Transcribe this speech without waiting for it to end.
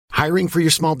Hiring for your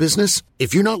small business?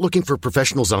 If you're not looking for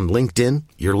professionals on LinkedIn,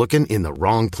 you're looking in the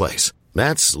wrong place.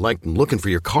 That's like looking for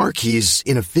your car keys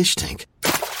in a fish tank.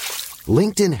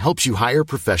 LinkedIn helps you hire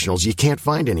professionals you can't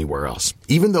find anywhere else,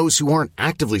 even those who aren't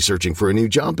actively searching for a new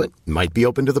job but might be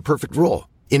open to the perfect role.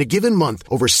 In a given month,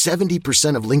 over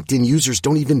 70% of LinkedIn users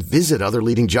don't even visit other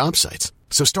leading job sites.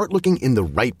 So start looking in the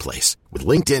right place. With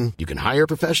LinkedIn, you can hire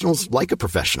professionals like a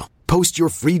professional. Post your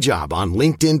free job on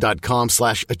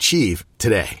linkedin.com/achieve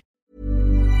today.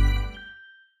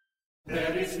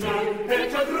 There is no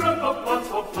better group of plants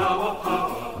for flower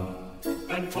power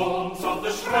than forms of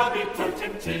the shrubby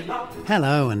potentilla.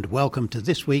 Hello and welcome to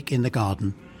This Week in the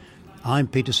Garden. I'm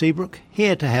Peter Seabrook,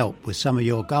 here to help with some of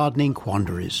your gardening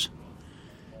quandaries.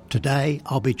 Today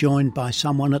I'll be joined by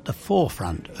someone at the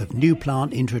forefront of new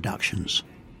plant introductions.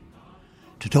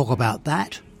 To talk about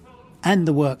that and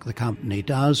the work the company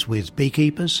does with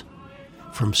beekeepers,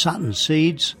 from Sutton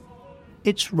Seeds,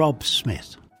 it's Rob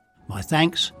Smith. My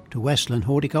thanks to Westland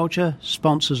Horticulture,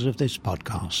 sponsors of this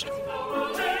podcast.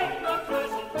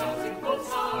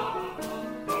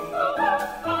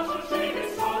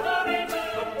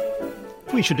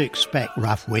 We should expect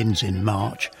rough winds in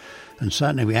March, and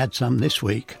certainly we had some this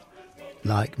week.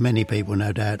 Like many people,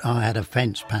 no doubt, I had a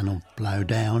fence panel blow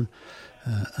down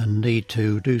and need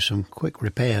to do some quick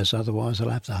repairs, otherwise I'll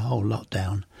have the whole lot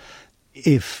down.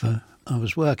 If I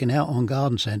was working out on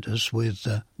garden centres with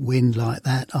wind like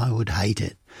that, I would hate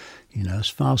it. You know, as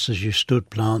fast as you stood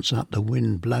plants up, the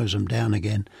wind blows them down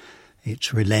again.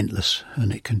 It's relentless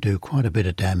and it can do quite a bit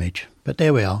of damage. But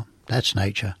there we are. That's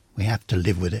nature. We have to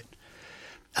live with it.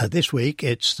 This week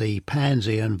it's the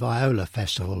Pansy and Viola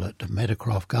Festival at the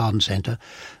Meadowcroft Garden Centre,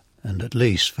 and at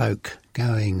least folk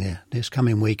going this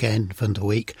coming weekend from the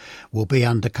week will be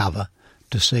undercover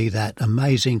to see that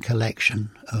amazing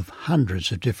collection of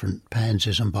hundreds of different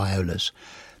pansies and violas.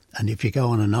 And if you go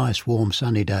on a nice warm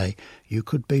sunny day, you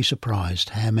could be surprised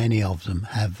how many of them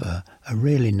have a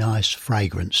really nice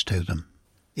fragrance to them.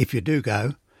 If you do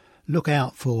go, look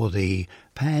out for the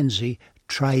pansy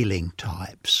trailing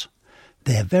types.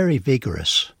 They're very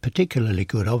vigorous, particularly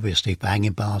good obviously for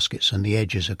hanging baskets and the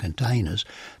edges of containers,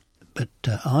 but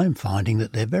I'm finding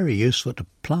that they're very useful to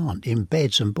plant in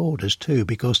beds and borders too,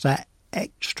 because that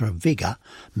extra vigour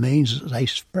means that they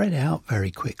spread out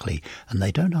very quickly and they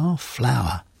don't half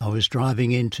flower. I was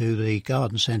driving into the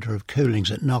garden centre of Coolings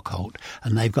at Knockholt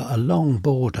and they've got a long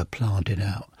border planted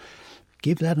out.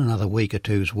 Give that another week or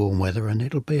two's warm weather and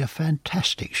it'll be a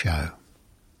fantastic show.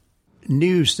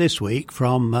 News this week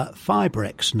from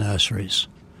Fibrex Nurseries.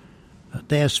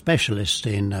 They're specialists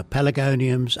in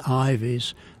pelargoniums,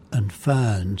 ivies and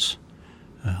ferns.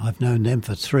 I've known them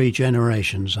for 3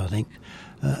 generations, I think.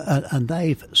 And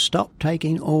they've stopped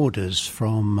taking orders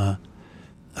from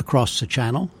across the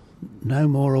Channel. No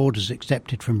more orders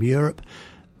accepted from Europe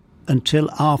until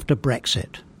after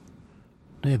Brexit.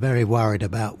 They're very worried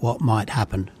about what might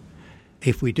happen.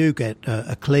 If we do get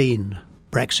a clean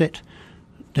Brexit,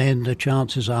 then the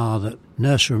chances are that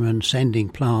nurserymen sending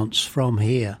plants from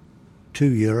here to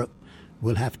Europe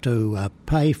will have to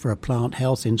pay for a plant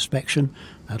health inspection.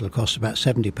 That'll cost about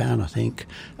 £70, I think,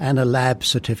 and a lab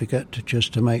certificate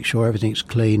just to make sure everything's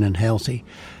clean and healthy.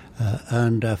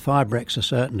 And Fibrex are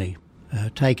certainly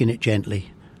taking it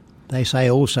gently. They say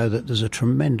also that there's a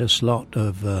tremendous lot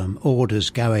of orders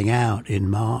going out in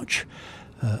March,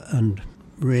 and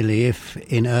really if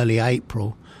in early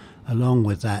April, along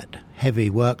with that heavy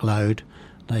workload,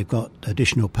 they've got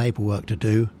additional paperwork to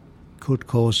do, could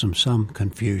cause them some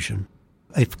confusion.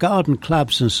 If garden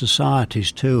clubs and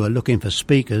societies too are looking for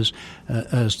speakers,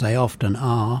 as they often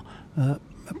are,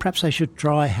 perhaps they should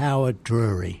try Howard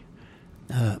Drury.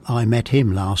 I met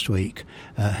him last week.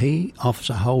 He offers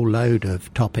a whole load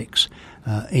of topics,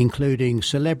 including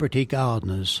celebrity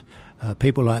gardeners,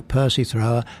 people like Percy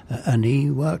Thrower, and he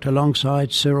worked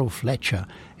alongside Cyril Fletcher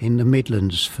in the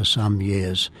Midlands for some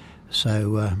years.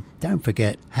 So don't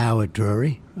forget Howard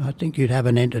Drury. I think you'd have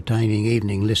an entertaining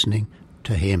evening listening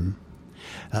to him.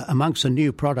 Amongst the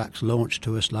new products launched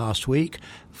to us last week,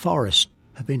 Forest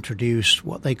have introduced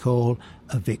what they call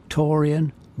a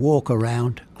Victorian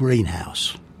walk-around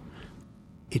greenhouse.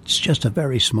 It's just a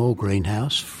very small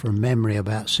greenhouse, from memory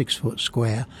about 6 foot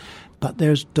square, but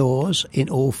there's doors in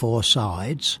all 4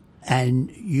 sides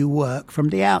and you work from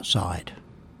the outside.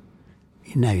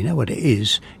 Now, you know what it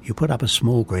is. You put up a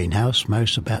small greenhouse,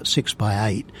 most about 6 by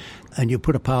 8, and you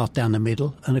put a path down the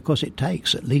middle, and of course it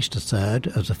takes at least a third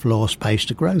of the floor space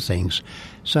to grow things.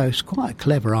 So it's quite a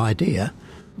clever idea,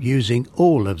 using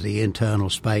all of the internal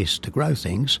space to grow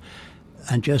things,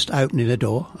 and just opening the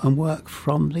door and work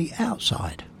from the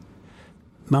outside.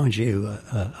 mind you,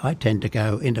 I tend to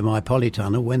go into my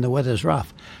polytunnel when the weather's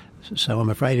rough. So I'm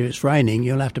afraid if it's raining,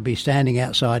 you'll have to be standing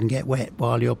outside and get wet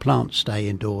while your plants stay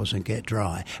indoors and get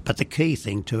dry. But the key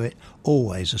thing to it,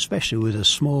 always, especially with a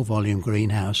small volume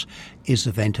greenhouse, is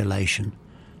the ventilation.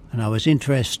 And I was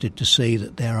interested to see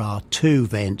that there are 2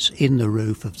 vents in the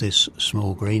roof of this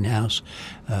small greenhouse,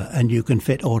 and you can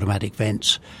fit automatic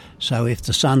vents. So if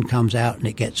the sun comes out and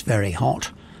it gets very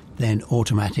hot, then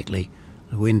automatically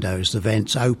the windows, the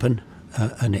vents open,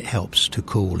 and it helps to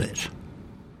cool it.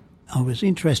 I was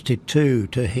interested too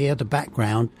to hear the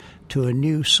background to a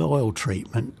new soil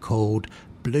treatment called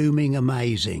Blooming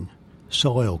Amazing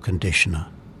Soil Conditioner.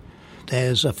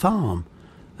 There's a farm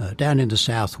down in the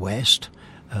southwest,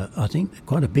 I think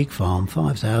quite a big farm,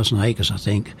 5,000 acres I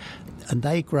think, and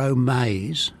they grow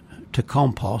maize to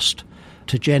compost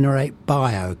to generate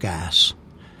biogas.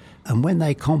 And when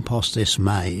they compost this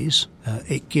maize,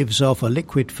 it gives off a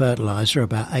liquid fertiliser,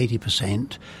 about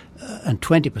 80%, and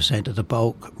 20% of the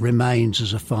bulk remains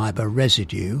as a fibre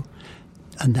residue,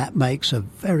 and that makes a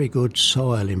very good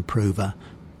soil improver,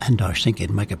 and I think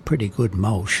it'd make a pretty good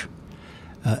mulch.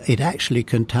 It actually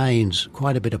contains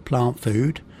quite a bit of plant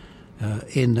food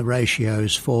in the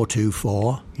ratios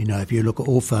 4:4. You know, if you look at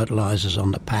all fertilisers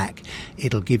on the pack,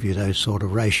 it'll give you those sort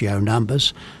of ratio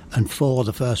numbers, and 4,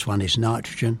 the first one is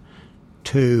nitrogen,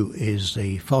 2 is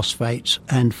the phosphates,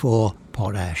 and 4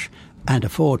 potash. And a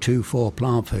 4:4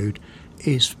 plant food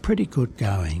is pretty good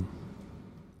going.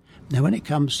 Now, when it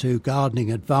comes to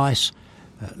gardening advice,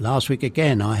 last week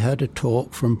again I heard a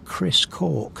talk from Chris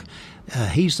Cork.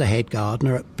 He's the head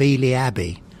gardener at Beeley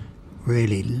Abbey.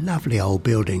 Really lovely old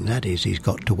building that is he's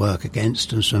got to work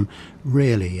against, and some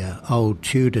really old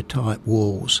Tudor-type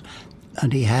walls.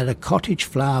 And he had a cottage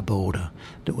flower border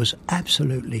that was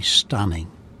absolutely stunning.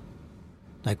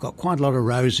 They've got quite a lot of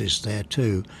roses there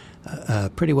too,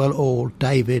 pretty well all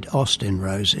David Austin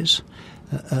roses.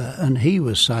 And he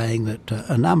was saying that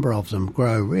a number of them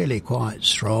grow really quite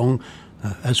strong,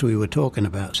 as we were talking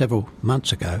about several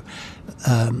months ago.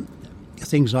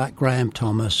 Things like Graham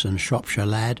Thomas and Shropshire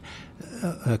Lad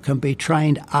can be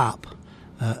trained up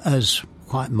as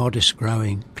quite modest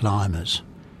growing climbers.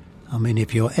 I mean,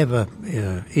 if you're ever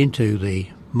into the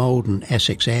Maldon,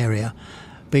 Essex area,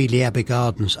 Beeley Abbey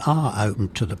Gardens are open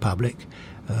to the public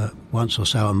once or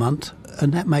so a month,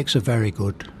 and that makes a very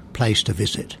good place to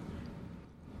visit.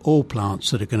 All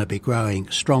plants that are going to be growing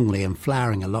strongly and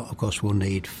flowering a lot, of course, will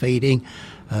need feeding,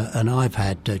 and I've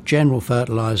had general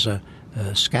fertiliser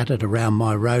scattered around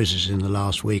my roses in the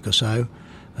last week or so.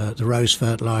 The rose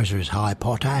fertiliser is high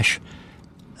potash,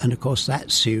 and of course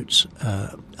that suits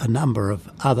a number of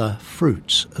other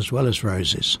fruits as well as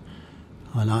roses.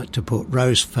 I like to put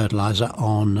rose fertiliser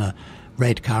on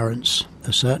red currants,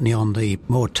 certainly on the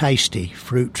more tasty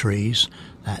fruit trees,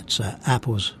 that's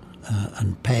apples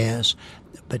and pears.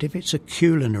 But if it's a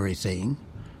culinary thing,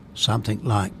 something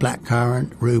like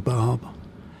blackcurrant, rhubarb,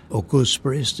 or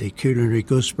gooseberries, the culinary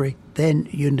gooseberry, then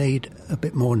you need a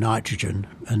bit more nitrogen.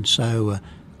 And so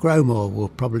Growmore will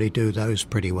probably do those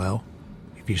pretty well.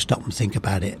 If you stop and think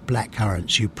about it,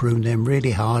 blackcurrants, you prune them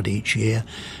really hard each year,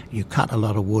 you cut a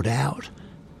lot of wood out,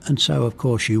 and so of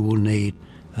course you will need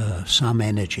some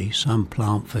energy, some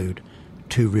plant food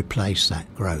to replace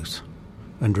that growth.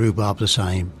 And rhubarb the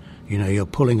same. You know, you're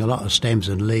pulling a lot of stems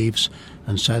and leaves,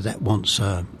 and so that wants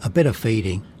a bit of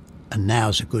feeding, and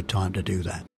now's a good time to do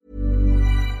that.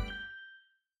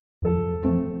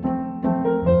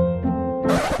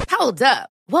 Hold up.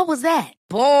 What was that?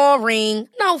 Boring.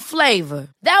 No flavor.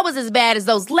 That was as bad as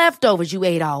those leftovers you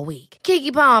ate all week.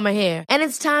 Keke Palmer here, and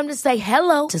it's time to say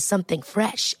hello to something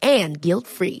fresh and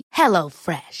guilt-free. Hello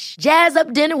Fresh. Jazz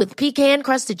up dinner with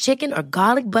pecan-crusted chicken or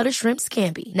garlic butter shrimp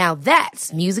scampi. Now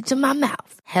that's music to my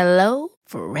mouth. Hello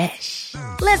Fresh.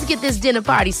 Let's get this dinner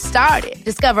party started.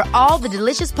 Discover all the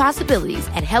delicious possibilities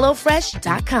at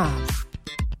HelloFresh.com.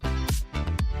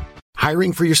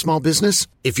 Hiring for your small business?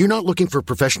 If you're not looking for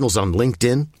professionals on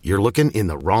LinkedIn, you're looking in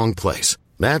the wrong place.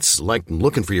 That's like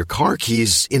looking for your car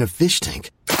keys in a fish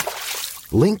tank.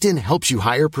 LinkedIn helps you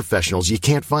hire professionals you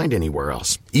can't find anywhere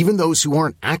else, even those who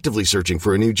aren't actively searching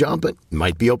for a new job but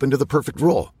might be open to the perfect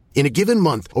role. In a given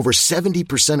month, over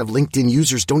 70% of LinkedIn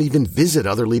users don't even visit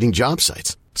other leading job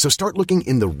sites. So start looking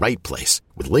in the right place.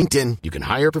 With LinkedIn, you can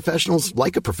hire professionals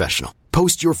like a professional.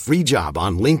 Post your free job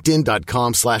on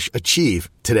linkedin.com/achieve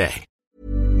today.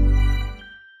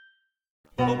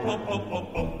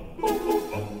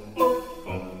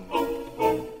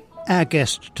 Our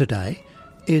guest today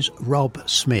is Rob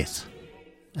Smith.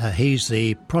 He's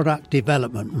the Product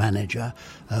Development Manager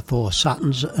for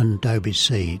Suttons and Dobie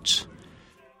Seeds.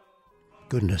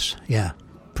 Goodness, yeah.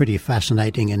 pretty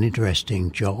fascinating and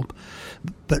interesting job.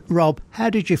 But Rob, how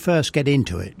did you first get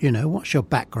into it? You know, what's your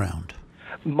background?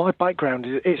 My background,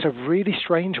 it's a really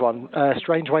strange one,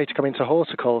 strange way to come into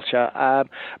horticulture.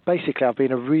 Basically, I've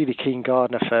been a really keen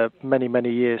gardener for many,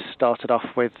 many years. Started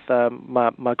off with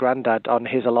my granddad on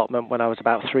his allotment when I was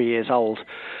about 3 years old,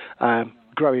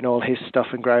 growing all his stuff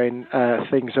and growing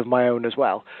things of my own as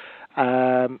well.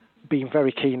 Been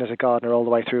very keen as a gardener all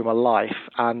the way through my life,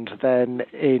 and then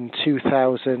in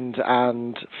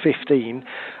 2015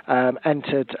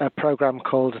 entered a program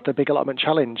called the Big Allotment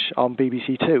Challenge on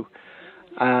BBC Two.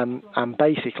 And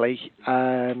basically,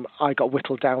 I got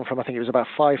whittled down from, I think it was about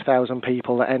 5,000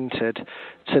 people that entered,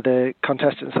 to the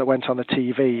contestants that went on the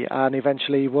TV and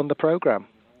eventually won the programme.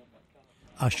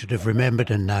 I should have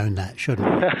remembered and known that, shouldn't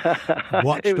I?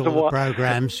 Watched all the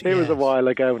programmes. It was a while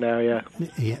ago now, yeah.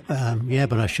 Yeah,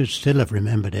 but I should still have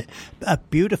remembered it. A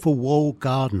beautiful walled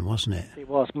garden, wasn't it? It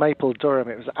was. Maple Durham.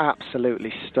 It was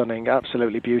absolutely stunning,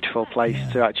 absolutely beautiful place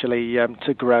to actually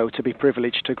to grow, to be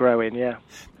privileged to grow in, yeah.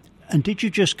 And did you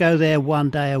just go there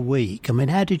one day a week? I mean,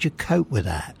 how did you cope with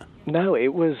that? No,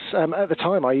 it was, at the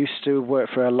time I used to work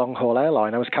for a long-haul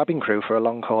airline. I was cabin crew for a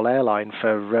long-haul airline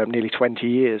for nearly 20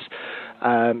 years.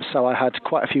 So I had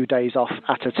quite a few days off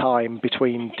at a time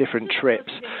between different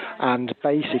trips. And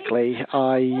basically,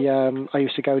 I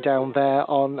used to go down there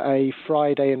on a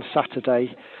Friday and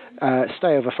Saturday,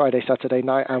 stay over Friday, Saturday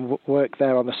night, and work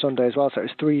there on the Sunday as well. So it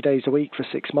was 3 days a week for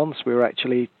 6 months. We were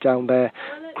actually down there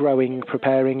growing,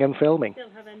 preparing and filming.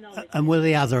 And were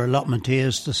the other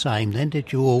allotmenteers the same then?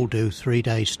 Did you all do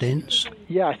 3-day stints?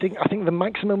 Yeah, I think the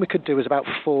maximum we could do was about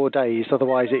 4 days.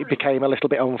 Otherwise, it became a little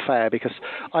bit unfair because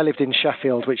I lived in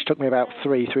Sheffield, which took me about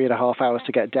 3.5 hours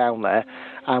to get down there.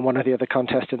 And one of the other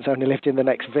contestants only lived in the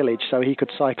next village, so he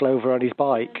could cycle over on his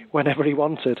bike whenever he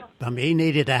wanted. I mean, he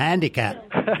needed a handicap.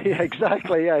 Yeah,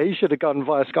 exactly. Yeah, he should have gone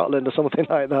via Scotland or something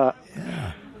like that.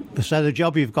 Yeah. So the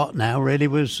job you've got now really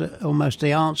was almost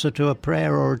the answer to a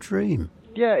prayer or a dream.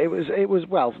 Yeah, it was.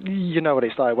 Well, you know what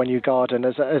it's like when you garden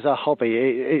as a hobby.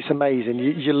 It's amazing.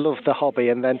 You love the hobby,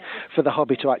 and then for the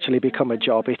hobby to actually become a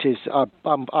job, it is.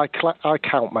 I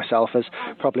count myself as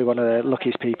probably one of the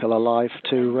luckiest people alive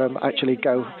to actually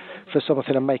go for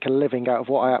something and make a living out of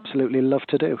what I absolutely love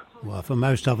to do. Well, for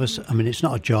most of us, I mean, it's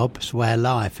not a job; it's a way of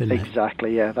life, isn't it?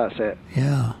 Exactly. Yeah, that's it.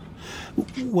 Yeah.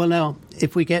 Well, now,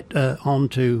 if we get on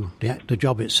to the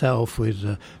job itself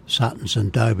with Suttons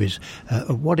and Dobies,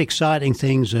 what exciting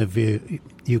things have you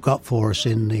got for us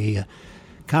in the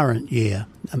current year?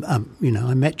 You know,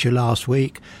 I met you last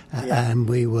week and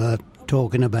we were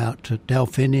talking about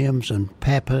delphiniums and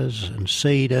peppers and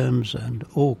sedums and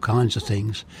all kinds of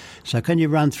things. So can you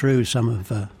run through some of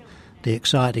the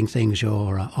exciting things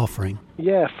you're offering?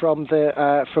 Yeah, from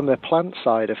the plant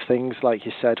side of things, like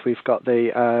you said, we've got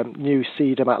the new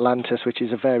Sedum Atlantis, which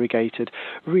is a variegated,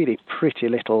 really pretty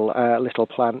little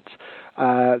plant.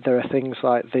 There are things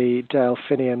like the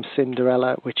Delphinium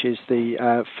Cinderella, which is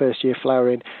the first year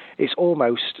flowering. It's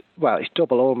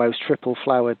double, almost triple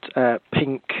flowered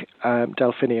pink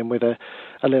Delphinium with a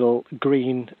little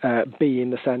green bee in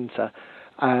the centre.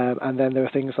 And then there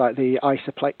are things like the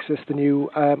Isoplexus, the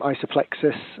new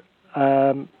Isoplexus,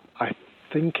 I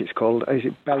think it's called, is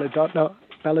it Belladonna,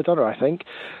 I think,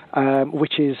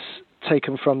 which is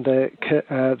taken from the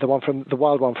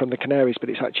wild one from the Canaries, but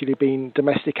it's actually been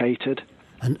domesticated.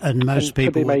 And most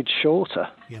people can be made shorter.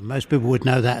 Yeah, most people would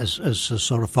know that as a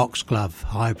sort of foxglove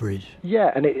hybrid.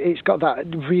 Yeah, and it's got that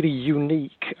really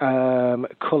unique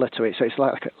colour to it. So it's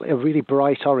like a really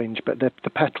bright orange, but the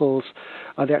petals,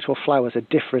 the actual flowers are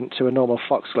different to a normal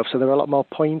foxglove. So they're a lot more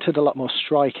pointed, a lot more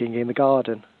striking in the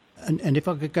garden. And if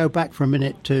I could go back for a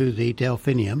minute to the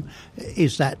delphinium,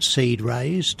 is that seed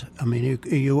raised? I mean,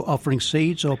 are you offering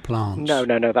seeds or plants? No.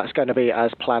 That's going to be as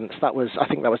plants. I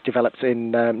think that was developed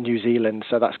in New Zealand,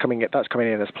 so that's coming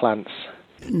in as plants.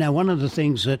 Now, one of the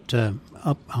things that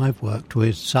I've worked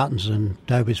with Suttons and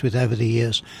Dobies with over the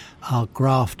years are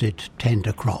grafted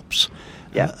tender crops.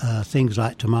 Yeah. Things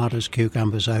like tomatoes,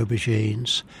 cucumbers,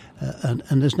 aubergines.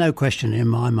 And there's no question in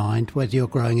my mind whether you're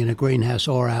growing in a greenhouse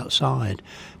or outside.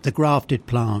 The grafted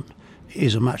plant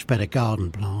is a much better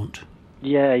garden plant.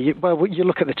 Yeah, you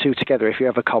look at the two together if you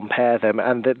ever compare them,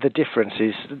 and the difference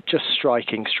is just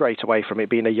striking straight away from it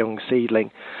being a young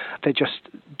seedling. They're just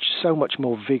so much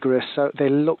more vigorous, so they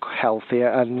look healthier,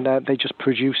 and they just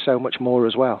produce so much more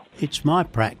as well. It's my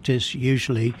practice,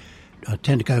 usually I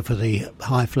tend to go for the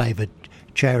high-flavoured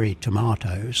cherry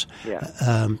tomatoes,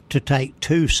 to take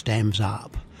 2 stems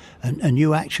up And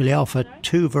you actually offer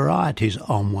two varieties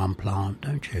on one plant,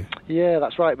 don't you? Yeah,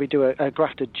 that's right. We do a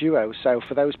grafted duo. So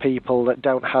for those people that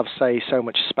don't have, say, so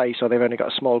much space, or they've only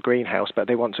got a small greenhouse, but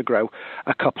they want to grow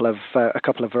a couple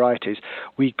of varieties,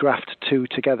 we graft two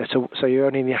together. So you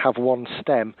only have one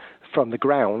stem from the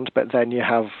ground, but then you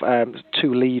have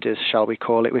two leaders, shall we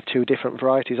call it, with two different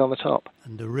varieties on the top.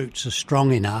 And the roots are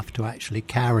strong enough to actually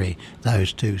carry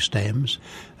those two stems,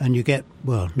 and you get,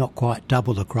 well, not quite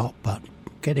double the crop, but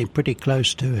getting pretty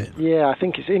close to it. Yeah, I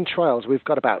think it's in trials we've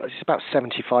got about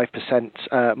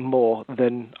 75% more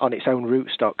than on its own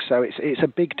rootstock. So it's a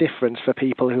big difference for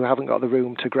people who haven't got the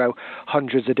room to grow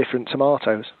hundreds of different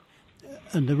tomatoes.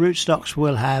 And the rootstocks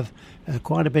will have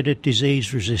quite a bit of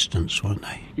disease resistance, won't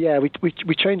they? Yeah, we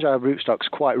change our rootstocks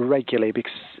quite regularly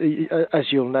because,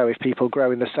 as you'll know, if people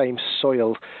grow in the same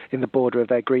soil in the border of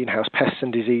their greenhouse, pests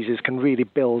and diseases can really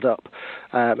build up,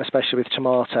 especially with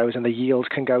tomatoes, and the yield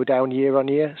can go down year on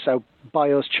year. So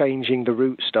by us changing the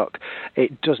rootstock,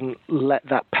 it doesn't let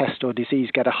that pest or disease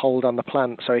get a hold on the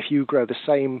plant. So if you grow the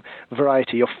same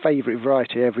variety, your favourite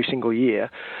variety, every single year,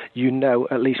 you know,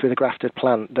 at least with a grafted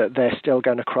plant, that they're still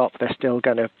going to crop, they're still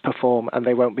going to perform, and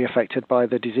they won't be affected by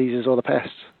the diseases or the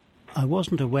pests. I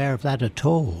wasn't aware of that at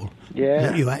all. Yeah.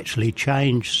 That you actually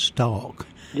change stock.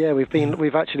 Yeah,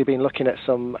 we've actually been looking at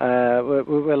some.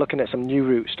 We're looking at some new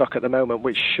rootstock at the moment,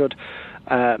 which should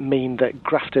mean that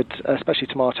grafted, especially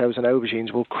tomatoes and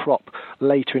aubergines, will crop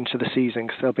later into the season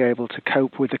because they'll be able to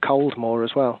cope with the cold more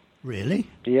as well. Really?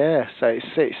 Yeah, so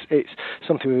it's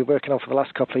something we've been working on for the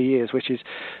last couple of years, which is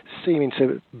seeming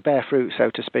to bear fruit, so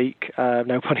to speak,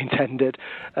 no pun intended,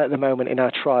 at the moment in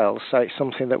our trials. So it's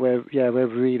something that we're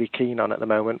really keen on at the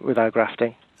moment with our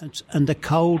grafting. And the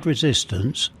cold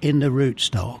resistance in the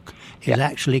rootstock is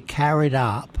actually carried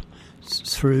up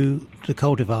through the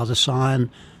cultivar, the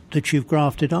scion that you've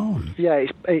grafted on. Yeah,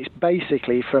 it's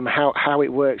basically from how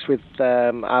it works with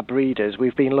our breeders.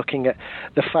 We've been looking at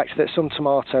the fact that some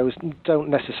tomatoes don't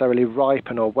necessarily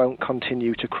ripen or won't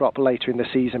continue to crop later in the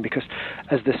season because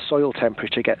as the soil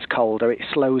temperature gets colder, it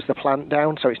slows the plant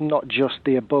down. So it's not just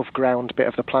the above ground bit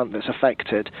of the plant that's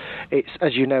affected. It's,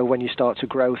 as you know, when you start to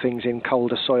grow things in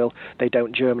colder soil, they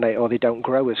don't germinate or they don't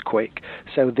grow as quick.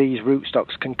 So these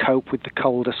rootstocks can cope with the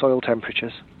colder soil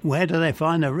temperatures. Where do they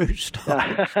find the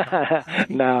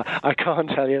rootstock? No, I can't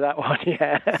tell you that one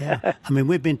yet. Yeah. I mean,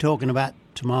 we've been talking about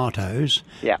tomatoes.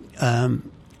 Yeah.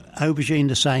 Aubergine,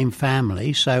 the same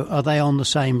family, so are they on the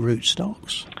same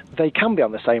rootstocks? They can be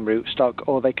on the same rootstock,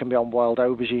 or they can be on wild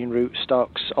aubergine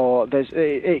rootstocks, or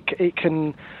it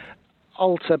can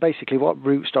alter, basically what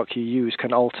rootstock you use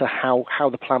can alter how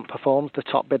the plant performs, the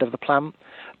top bit of the plant.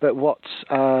 But what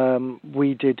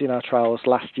we did in our trials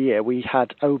last year, we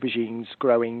had aubergines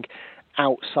growing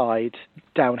outside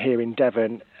down here in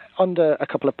Devon under a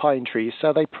couple of pine trees,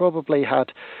 so they probably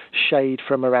had shade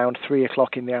from around 3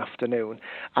 o'clock in the afternoon,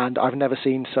 and I've never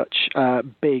seen such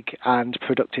big and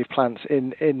productive plants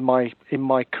in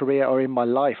my career or in my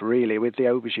life, really, with the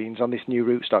aubergines on this new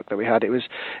rootstock that we had.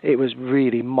 It was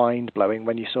really mind-blowing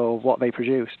when you saw what they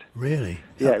produced. Really?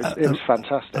 Yeah, it was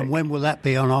fantastic. And when will that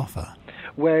be on offer?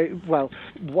 Well,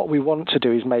 what we want to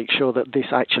do is make sure that this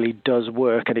actually does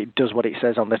work and it does what it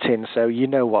says on the tin. So you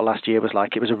know what last year was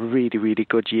like. It was a really, really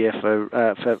good year for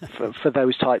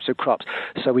those types of crops.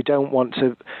 So we don't want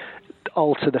to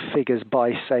alter the figures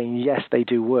by saying, yes, they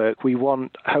do work. We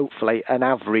want, hopefully, an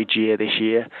average year this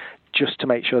year, just to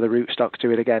make sure the rootstocks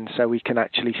do it again, so we can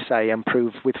actually say and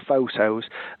prove with photos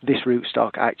this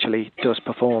rootstock actually does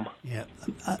perform. Yeah,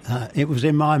 it was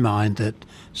in my mind that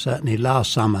certainly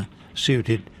last summer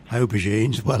suited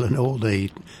aubergines well and all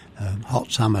the hot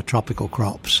summer tropical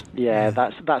crops. Yeah,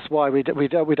 that's why we don't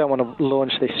want to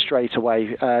launch this straight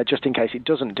away, just in case it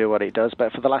doesn't do what it does.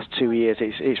 But for the last 2 years,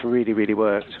 it's really, really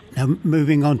worked. Now,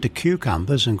 moving on to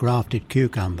cucumbers and grafted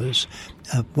cucumbers,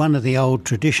 one of the old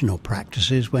traditional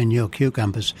practices when your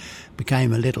cucumbers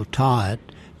became a little tired,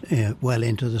 well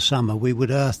into the summer, we would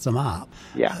earth them up.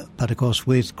 Yeah. But of course,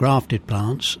 with grafted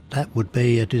plants, that would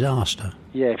be a disaster.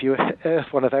 Yeah, if you earth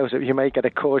one of those, you may get a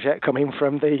courgette coming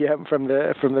from the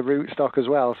rootstock as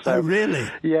well. So, oh, really?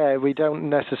 Yeah, we don't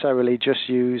necessarily just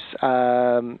use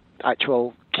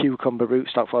actual cucumber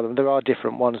rootstock for them. There are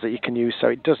different ones that you can use, so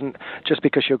it doesn't, just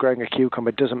because you're growing a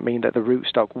cucumber doesn't mean that the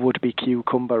rootstock would be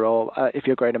cucumber, or if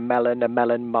you're growing a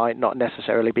melon might not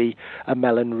necessarily be a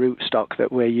melon rootstock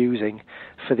that we're using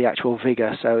for the actual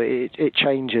vigour. So it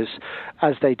changes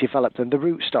as they develop them. The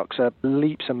rootstocks are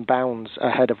leaps and bounds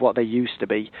ahead of what they used to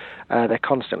be. They're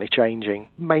constantly changing,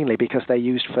 mainly because they're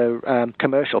used for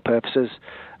commercial purposes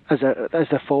as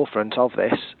the forefront of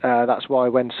this. That's why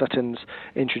when Sutton's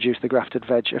introduced the grafted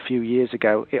veg a few years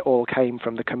ago, it all came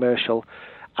from the commercial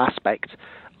aspect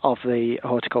of the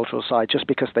horticultural side, just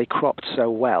because they cropped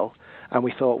so well. And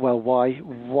we thought, well,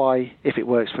 why, if it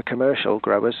works for commercial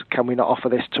growers, can we not offer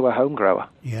this to a home grower?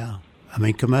 Yeah. I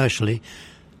mean, commercially,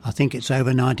 I think it's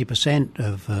over 90%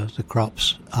 of the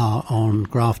crops are on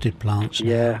grafted plants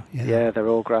now. Yeah, they're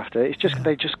all grafted. It's just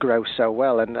they just grow so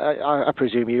well, and I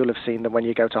presume you'll have seen them when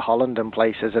you go to Holland and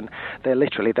places, and they're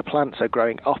literally, the plants are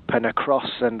growing up and across,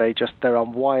 and they're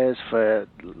on wires for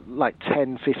like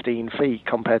 10, 15 feet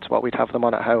compared to what we'd have them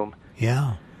on at home.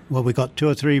 Yeah. Well, we've got 2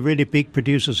 or 3 really big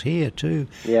producers here too.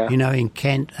 Yeah. You know, in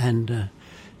Kent and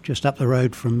just up the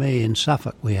road from me in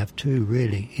Suffolk, we have 2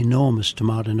 really enormous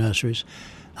tomato nurseries.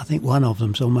 I think one of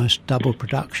them's almost double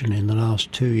production in the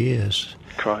last 2 years.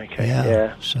 Crikey,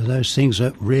 yeah. So those things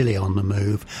are really on the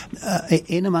move.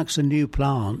 In amongst the new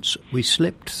plants, we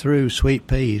slipped through sweet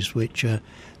peas, which are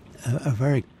a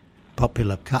very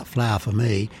popular cut flower for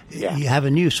me. Yeah. You have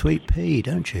a new sweet pea,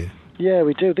 don't you? Yeah,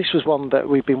 we do. This was one that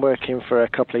we've been working for a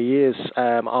couple of years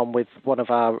on with one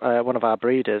of our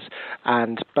breeders,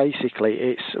 and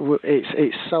basically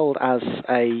it's sold as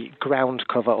a ground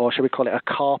cover, or should we call it a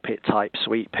carpet type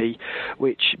sweet pea,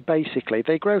 which basically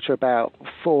they grow to about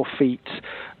 4 feet.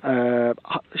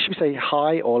 Should we say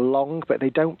high or long, but they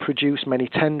don't produce many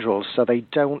tendrils, so they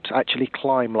don't actually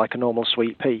climb like a normal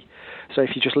sweet pea. So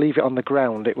if you just leave it on the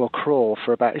ground, it will crawl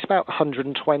for about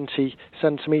 120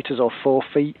 centimetres or 4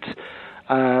 feet.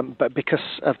 But because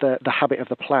of the habit of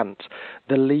the plant,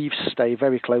 the leaves stay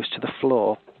very close to the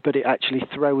floor, but it actually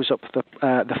throws up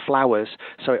the flowers,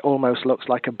 so it almost looks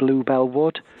like a bluebell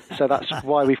would. So that's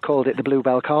why we've called it the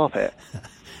bluebell carpet.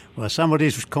 Well,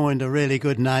 somebody's coined a really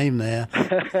good name there.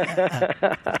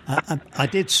 I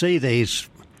did see these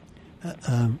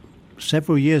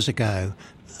several years ago.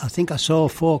 I think I saw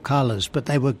 4 colours, but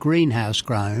they were greenhouse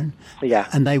grown. Yeah.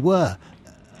 And they were,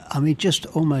 I mean, just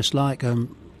almost like a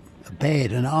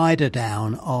bed, an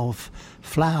eiderdown of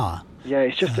flower. Yeah,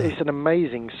 it's an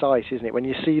amazing sight, isn't it? When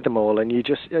you see them all, and you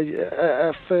just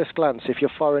at first glance, if you're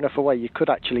far enough away, you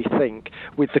could actually think,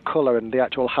 with the colour and the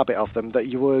actual habit of them, that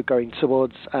you were going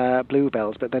towards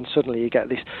bluebells. But then suddenly you get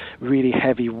this really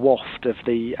heavy waft of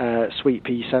the sweet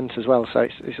pea scent as well. So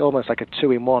it's almost like a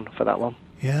 2-in-1 for that one.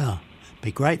 Yeah.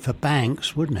 Be great for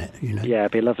banks, wouldn't it? You know. Yeah,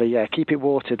 it'd be lovely. Yeah, keep it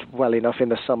watered well enough in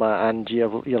the summer, and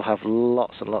you'll have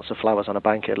lots and lots of flowers on a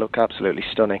bank. It'll look absolutely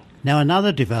stunning. Now,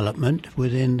 another development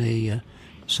within the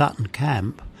Sutton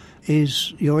camp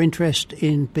is your interest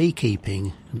in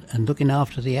beekeeping and looking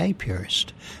after the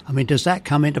apiarist. I mean, does that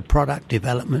come into product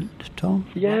development, Tom?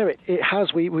 Yeah, it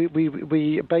has.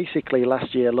 We basically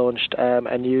last year launched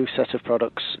a new set of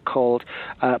products called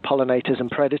Pollinators and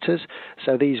Predators.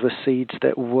 So these were seeds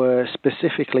that were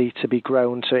specifically to be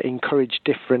grown to encourage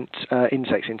different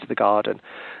insects into the garden.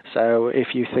 So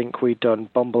if you think we'd done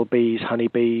bumblebees,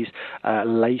 honeybees,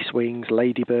 lacewings,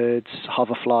 ladybirds,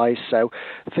 hoverflies, so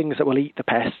things that will eat the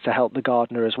pests to help the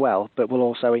gardener as well, but will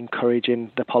also encourage in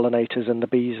the pollinators and the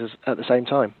bees at the same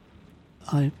time.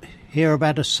 I hear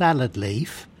about a salad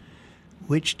leaf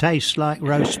which tastes like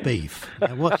roast beef.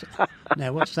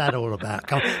 Now, what's that all about?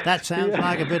 That sounds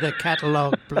like a bit of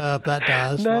catalogue blurb, that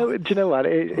does. No, do you know what?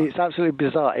 It's absolutely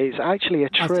bizarre. It's actually a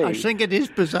tree. I think it is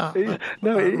bizarre.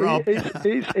 Rob.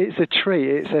 It's a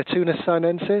tree. It's a Tunis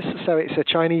sinensis, so it's a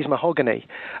Chinese mahogany.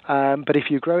 But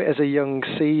if you grow it as a young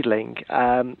seedling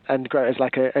and grow it as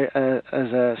like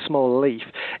as a small leaf,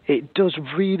 it does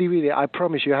really, really, I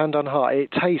promise you, hand on heart,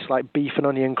 it tastes like beef and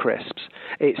onion crisps.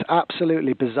 It's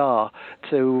absolutely bizarre.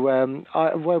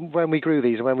 When we grew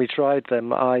these and when we tried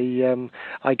them,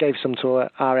 I gave some to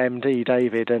our MD,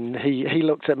 David, and he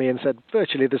looked at me and said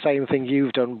virtually the same thing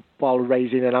you've done while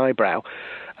raising an eyebrow,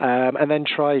 and then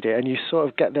tried it, and you sort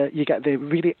of get the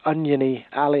really oniony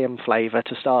allium flavour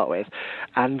to start with,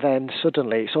 and then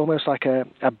suddenly it's almost like a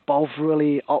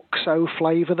bovrily oxo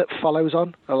flavour that follows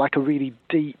on, or like a really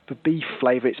deep beef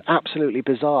flavour. It's absolutely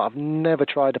bizarre. I've never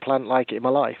tried a plant like it in my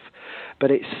life. But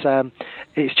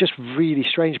it's just really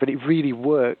strange, but it really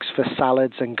works for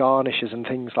salads and garnishes and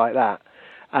things like that.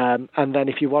 And then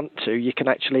if you want to, you can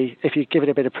actually, if you give it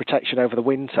a bit of protection over the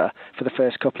winter for the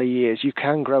first couple of years, you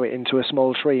can grow it into a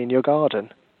small tree in your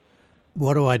garden.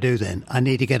 What do I do then? I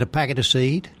need to get a packet of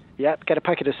seed? Yep, get a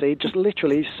packet of seed. Just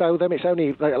literally sow them. It's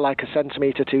only like 1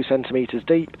 centimetre, 2 centimetres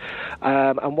deep.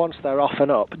 And once they're off and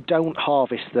up, don't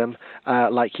harvest them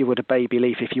like you would a baby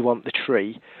leaf if you want the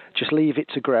tree. just leave it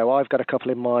to grow. I've got a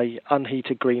couple in my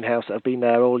unheated greenhouse that have been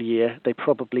there all year. They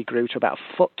probably grew to about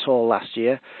a foot tall last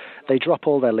year. They drop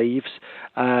all their leaves,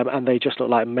 and they just look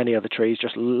like many other trees,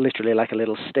 just literally like a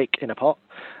little stick in a pot.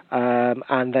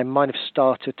 And then mine have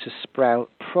started to sprout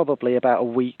probably about a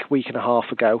week and a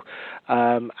half ago.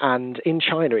 And in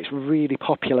China, it's really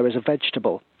popular as a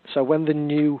vegetable. So when the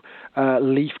new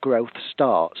leaf growth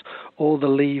starts, all the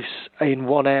leaves in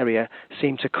one area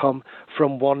seem to come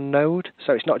from one node.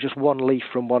 So it's not just one leaf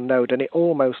from one node, and it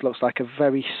almost looks like a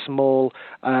very small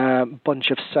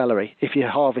bunch of celery. If you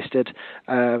harvested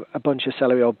a bunch of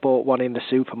celery or bought one in the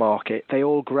supermarket, they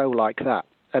all grow like that.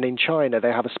 And in China,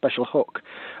 they have a special hook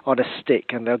on a stick,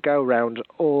 and they'll go around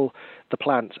all the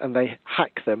plants and they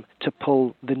hack them to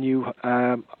pull the new,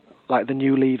 the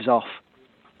new leaves off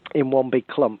in one big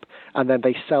clump, and then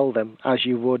they sell them as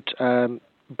you would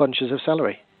bunches of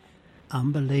celery.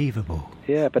 Unbelievable.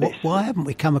 Yeah, but why haven't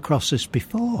we come across this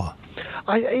before?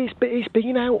 It's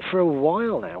been out for a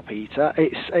while now, Peter.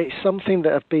 It's something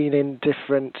that have been in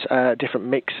different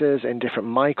mixers, in different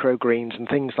microgreens and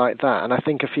things like that. And I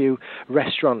think a few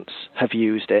restaurants have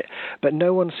used it, but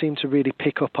no one seemed to really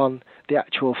pick up on the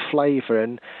actual flavour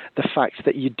and the fact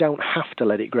that you don't have to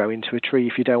let it grow into a tree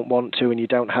if you don't want to, and you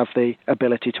don't have the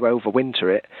ability to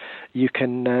overwinter it. You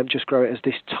can just grow it as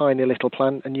this tiny little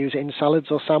plant and use it in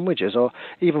salads or sandwiches, or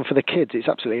even for the kids. It's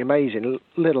absolutely amazing.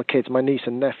 Little kids, my niece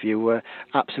and nephew, were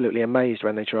absolutely amazed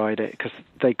when they tried it because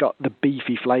they got the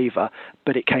beefy flavour,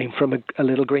 but it came from a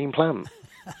little green plant.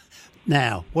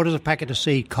 Now, what does a packet of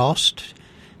seed cost?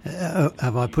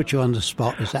 Have I put you on the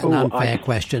spot? Is that an unfair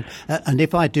question? And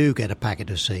if I do get a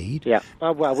packet of seed... Yeah,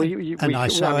 I'm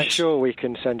sure we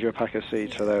can send you a pack of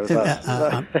seeds for those.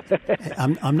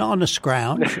 I'm not on a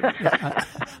scrounge.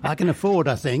 I can afford,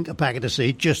 I think, a packet of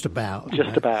seed, just about.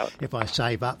 Just about. If I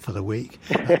save up for the week.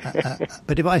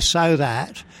 But if I sow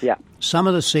that, some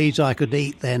of the seeds I could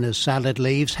eat then as salad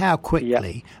leaves, how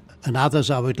quickly? Yeah. And others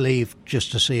I would leave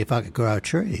just to see if I could grow a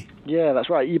tree. Yeah,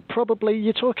 that's right.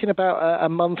 You're talking about a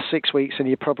month, 6 weeks, and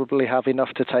you probably have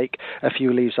enough to take a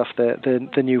few leaves off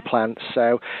the new plants.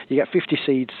 So you get 50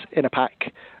 seeds in a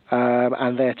pack,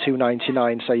 and they're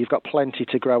 $2.99. So you've got plenty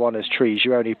to grow on as trees.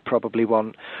 You only probably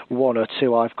want one or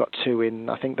two. I've got two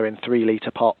I think they're in 3-litre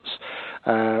pots.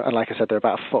 And like I said, they're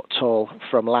about a foot tall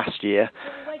from last year.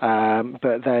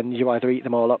 But then you either eat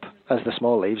them all up as the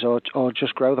small leaves or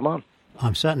just grow them on.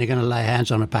 I'm certainly going to lay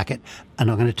hands on a packet, and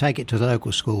I'm going to take it to the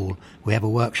local school. We have a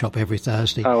workshop every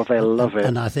Thursday. Oh, they love it.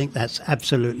 And I think that's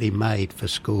absolutely made for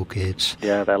school kids.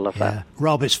 Yeah, they'll love that.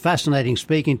 Rob, it's fascinating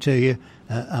speaking to you.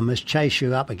 I must chase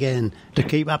you up again to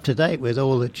keep up to date with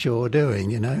all that you're doing,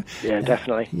 you know. Yeah,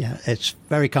 definitely. Yeah, it's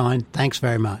very kind. Thanks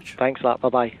very much. Thanks a lot.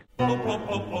 Bye-bye.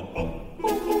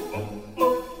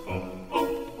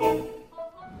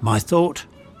 My thought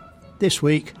this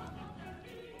week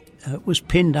was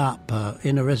pinned up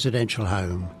in a residential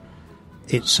home.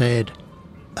 It said,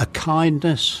 "A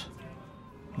kindness,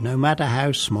 no matter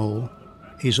how small,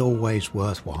 is always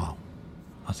worthwhile."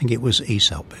 I think it was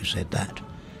Aesop who said that.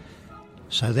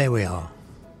 So there we are.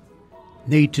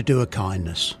 Need to do a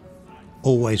kindness.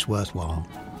 Always worthwhile.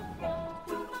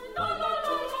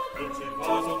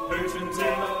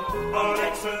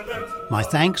 My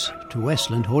thanks to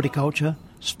Westland Horticulture,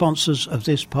 sponsors of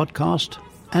this podcast,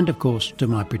 and of course to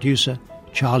my producer,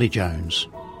 Charlie Jones.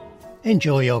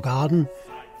 Enjoy your garden.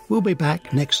 We'll be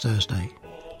back next Thursday.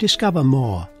 Discover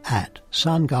more at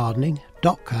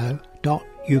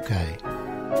sungardening.co.uk.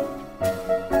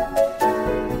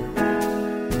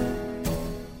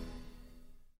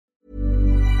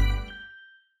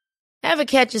 Ever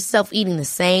catch yourself eating the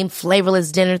same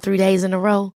flavorless dinner 3 days in a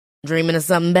row? Dreaming of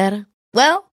something better?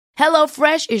 Well,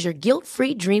 HelloFresh is your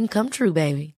guilt-free dream come true,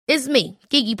 baby. It's me,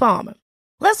 Keke Palmer.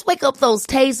 Let's wake up those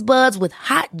taste buds with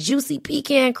hot, juicy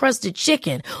pecan-crusted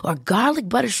chicken or garlic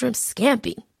butter shrimp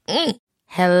scampi.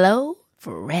 Hello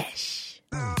Fresh.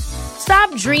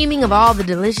 Stop dreaming of all the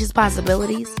delicious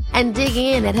possibilities and dig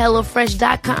in at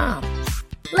HelloFresh.com.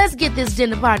 Let's get this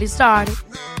dinner party started.